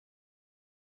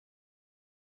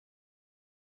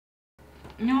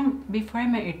You know, before I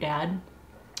met your dad,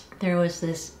 there was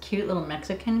this cute little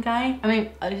Mexican guy. I mean,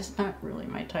 he's not really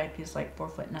my type. He's like 4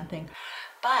 foot nothing.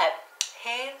 But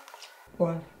he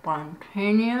was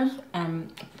spontaneous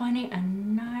and funny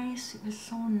and nice. He was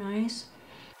so nice.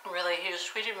 Really, he just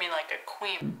treated me like a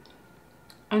queen.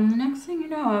 And the next thing you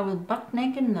know, I was buck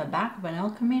naked in the back of an El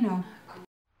Camino.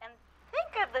 And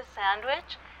think of the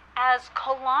sandwich as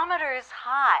kilometers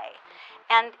high.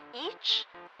 And each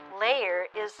layer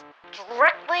is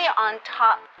directly on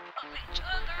top of each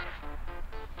other.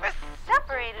 We're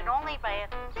separated only by a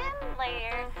thin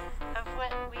layer of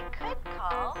what we could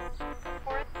call the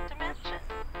fourth dimension.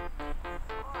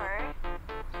 Or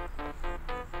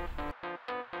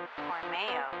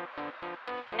mayo.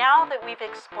 Now that we've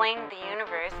explained the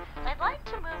universe, I'd like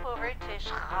to move over to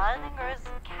Schrodinger's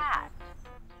cat.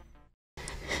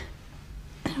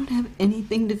 I don't have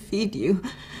anything to feed you.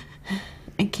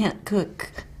 I can't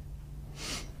cook.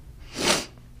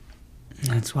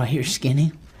 That's why you're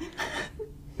skinny?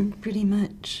 Pretty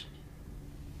much.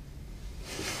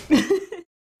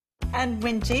 And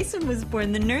when Jason was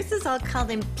born, the nurses all called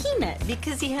him Peanut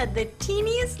because he had the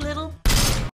teeniest little...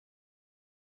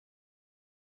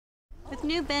 With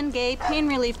new Bengay Pain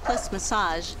Relief Plus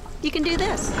Massage, you can do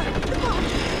this.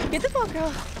 Get the ball,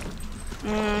 girl.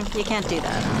 You can't do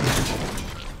that.